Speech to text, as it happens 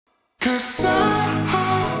'Cause I'm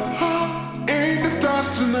in the stars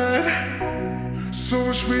tonight. So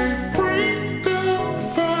watch me bring the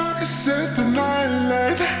fire, set the night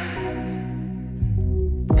light.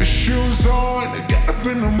 Shoes on, get up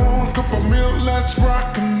in the morning, cup of milk, let's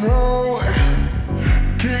rock and roll.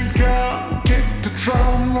 Kick out, kick the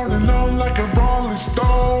drum, rolling on like a rolling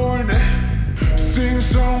stone. Sing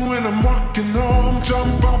song when I'm walking home,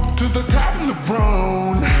 jump up to the top of the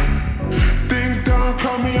brown. Ding dong,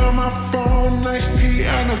 call me on my phone, nice tea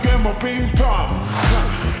and I'll get my ping pong.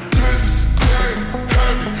 This is getting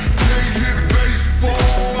heavy, can't hear the bass,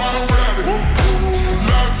 boom, I'm ready.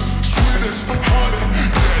 Life is sweet as honey,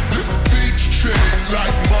 yeah, this beat chain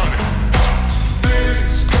like money. This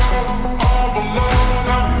go all alone,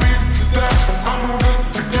 I'm into that, I'm good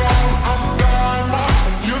to go, I'm Dynamite,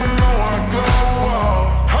 you know I go.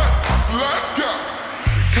 Hey, so let's go.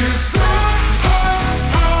 'Cause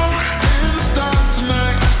I'm in the stars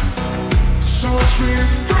tonight. So watch me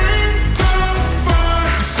bring the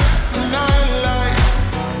fire, set the night light.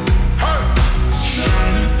 Hey,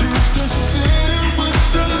 shining through the city with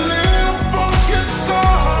the little funky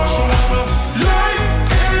soul. So I'ma light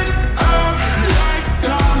it up like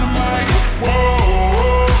dynamite.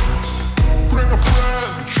 Whoa, bring a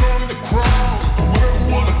friend, join the crowd, whoever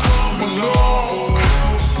wanna come along.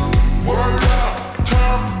 Word up,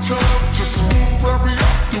 time, just move every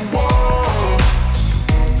up the wall.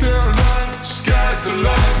 Tail light, skies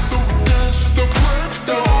alive, so we dance to the break of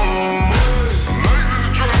dawn. Ladies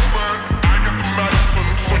and gentlemen, I got the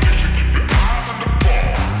medicine, so you should keep your eyes on the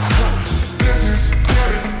ball. This is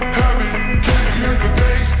getting heavy, can you hear the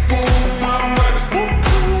bass? Boom, I'm ready.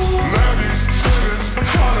 Levies, cities,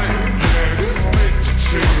 honey, yeah, this make you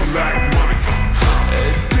chill like money.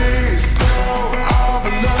 This go all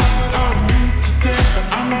alone, I'm me today,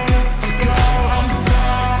 I'm good to go, I'm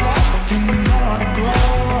down, you know I go.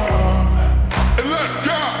 And let's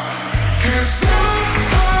go. 'Cause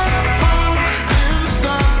I'm in the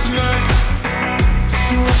stars tonight.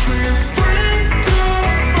 So watch me bring the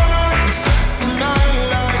fire, set the night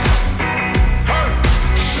light. Hey,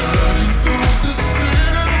 shining through the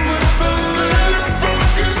city with a little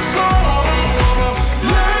funky soul. So I'ma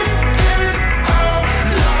light it up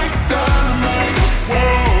like dynamite. Whoa,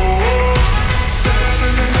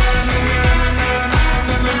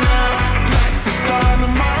 life is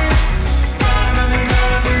dynamite.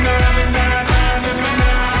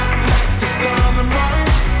 Life is dynamite.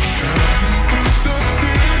 Shining through the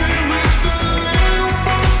city with a little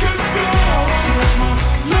funky soul. So I'ma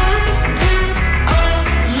light it up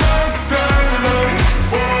like dynamite.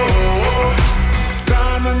 Whoa,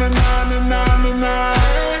 da-na-na-na-na-na-na-na,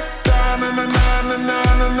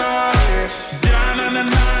 da-na-na-na-na-na-na,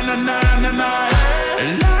 da-na-na-na-na-na-na,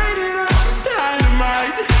 light it up,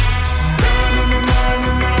 dynamite.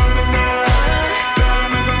 Da-na-na-na-na-na-na,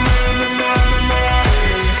 da-na-na-na-na-na-na,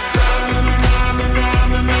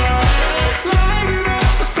 da-na-na-na-na-na-na, light it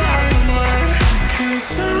up, dynamite.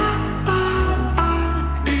 'Cause I'm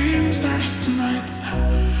in the stars tonight.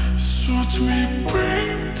 So watch me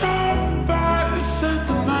bring the